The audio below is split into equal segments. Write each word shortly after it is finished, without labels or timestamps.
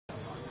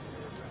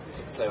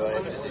So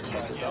if you just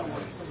introduce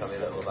yourself and tell me a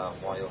little about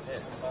why you're here.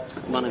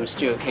 My name is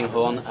Stuart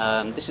Kinghorn.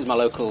 This is my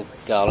local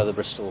Gala, the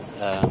Bristol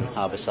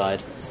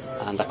Harbourside,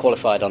 and I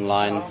qualified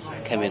online,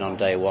 came in on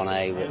day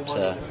 1A,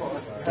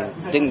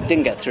 but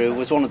didn't get through.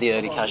 Was one of the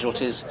early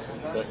casualties,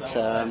 but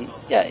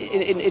yeah,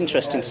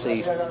 interesting to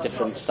see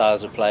different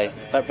styles of play.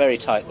 But very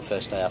tight the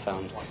first day I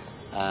found.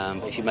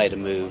 If you made a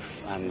move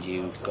and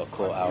you got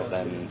caught out,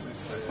 then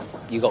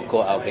you got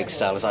caught out big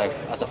style. As I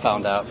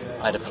found out,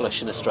 I had a flush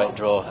and a straight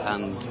draw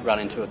and ran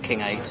into a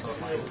king 8.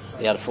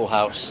 He had a full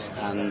house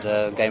and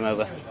game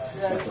over.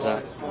 Simple as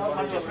that.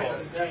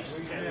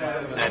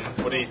 And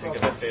what do you think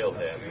of the field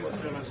here?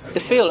 The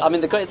field, I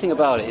mean, the great thing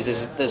about it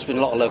is there's been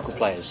a lot of local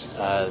players.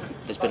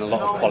 There's been a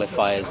lot of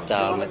qualifiers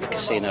down at the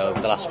casino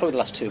over probably the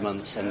last 2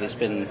 months, and there's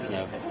been,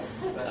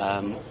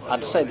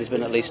 I'd say there's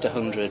been at least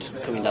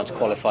 100 coming down to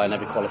qualify on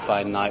every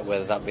qualifying night,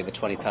 whether that be the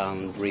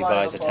 £20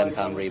 rebuys or £10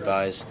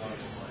 rebuys.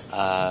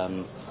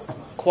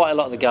 Quite a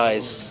lot of the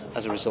guys,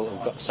 as a result,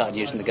 have started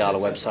using the Gala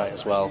website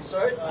as well,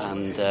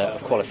 and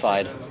have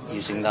qualified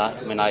using that.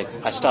 I mean,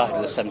 I started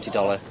with a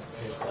 $70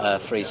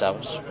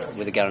 freeze-outs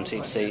with the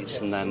guaranteed seats,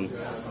 and then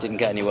didn't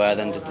get anywhere,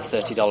 then did the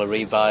 $30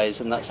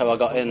 rebuys, and that's how I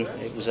got in.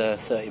 It was a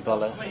 $30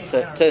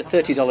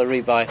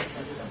 rebuy.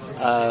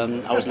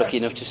 I was lucky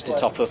enough just to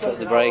top up at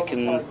the break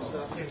and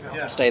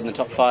stayed in the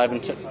top 5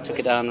 and took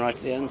it down right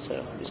at the end, so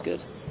it was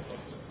good.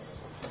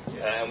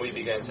 And will you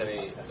be going to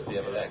any of the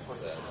other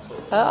legs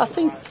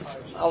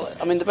at all?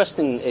 I mean, the best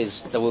thing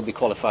is there will be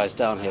qualifiers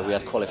down here. We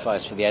had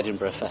qualifiers for the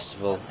Edinburgh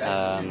Festival,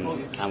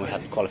 and we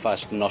had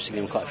qualifiers for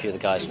Nottingham. Quite a few of the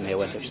guys from here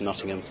went up to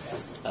Nottingham.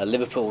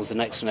 Liverpool's the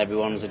next on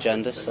everyone's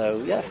agenda, so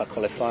yeah, if I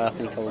qualify, I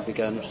think I will be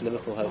going to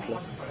Liverpool, hopefully.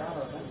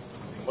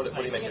 What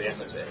do you make of the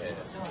atmosphere here?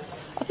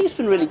 I think it's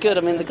been really good.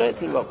 I mean, the great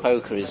thing about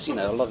poker is, a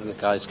lot of the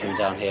guys coming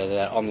down here,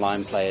 they're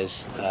online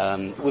players.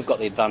 We've got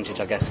the advantage,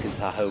 I guess, because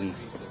it's our home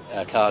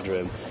card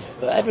room.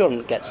 But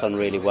everyone gets on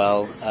really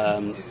well.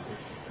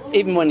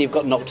 Even when you've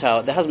got knocked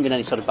out, there hasn't been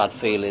any sort of bad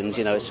feelings.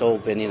 It's all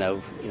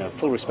been,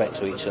 full respect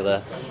to each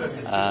other.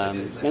 I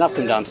mean, I've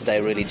come down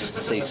today really just to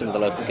see some of the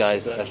local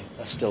guys that are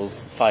still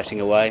fighting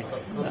away.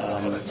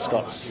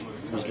 Scott's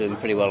was doing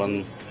pretty well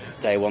on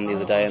day 1 the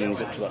other day, and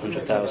he's up to about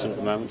 100,000 at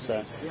the moment.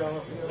 So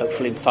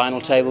hopefully final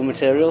table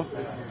material.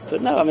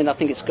 But no, I mean, I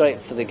think it's great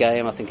for the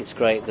game. I think it's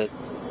great that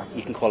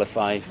you can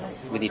qualify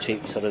with your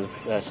cheap sort of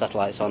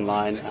satellites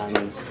online,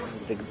 and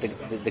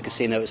the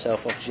casino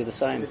itself offers you the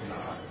same.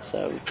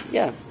 So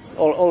yeah,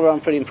 all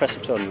around pretty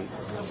impressive tournament.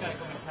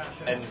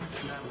 And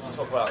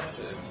talk about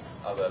sort of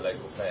other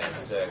local players.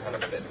 Is there kind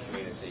of a bit of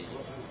community?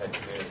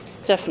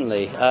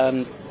 Definitely.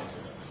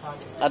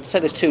 I'd say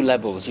there's 2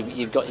 levels.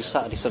 You've got your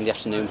Saturday, Sunday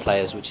afternoon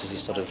players, which is your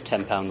sort of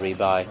 £10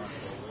 rebuy.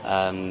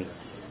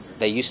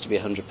 There used to be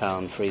a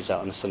 £100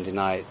 freeze-out on a Sunday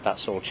night.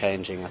 That's all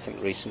changing. I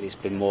think recently it's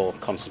been more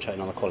concentrating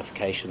on the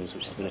qualifications,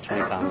 which has been a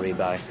 £20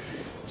 rebuy.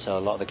 So a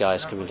lot of the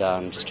guys coming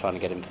down just trying to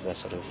get in for their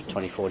sort of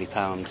 £20,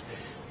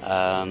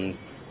 £40.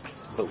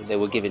 But they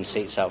were giving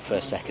seats out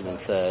first, second and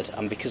third.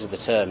 And because of the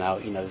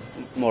turnout,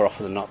 more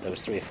often than not, there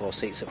was 3 or 4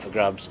 seats up for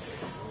grabs.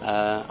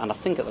 And I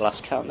think at the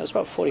last count, there's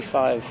about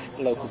 45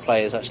 local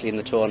players actually in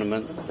the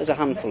tournament. There's a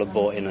handful of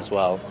bought in as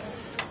well.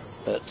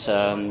 But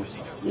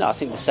no, I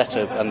think the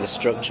setup and the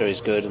structure is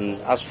good.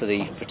 And as for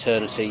the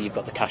fraternity, you've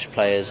got the cash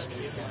players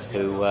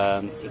who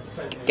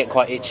get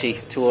quite itchy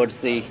towards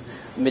the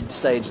mid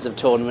stages of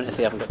tournament if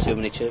they haven't got too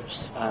many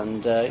chips.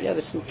 And yeah,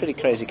 there's some pretty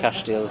crazy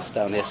cash deals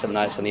down here some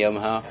nights on the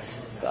Omaha,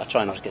 but I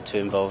try not to get too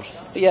involved.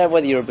 But yeah,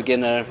 whether you're a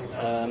beginner,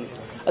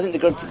 I think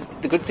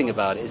the good thing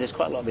about it is there's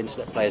quite a lot of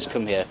internet players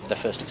come here for their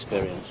first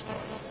experience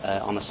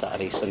on a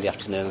Saturday, Sunday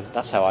afternoon.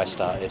 That's how I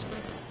started.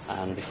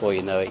 And before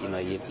you know it,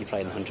 you're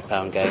playing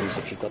 £100 games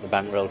if you've got the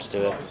bankroll to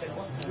do it.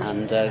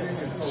 And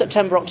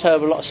September,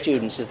 October, a lot of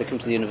students, as they come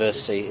to the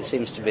university, it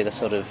seems to be the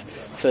sort of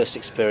first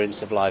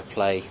experience of live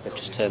play. They've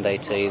just turned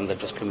 18, they've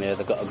just come here,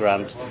 they've got a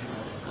grant,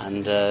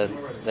 and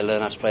they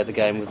learn how to play the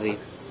game with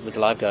the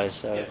live guys.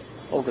 So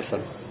all good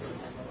fun.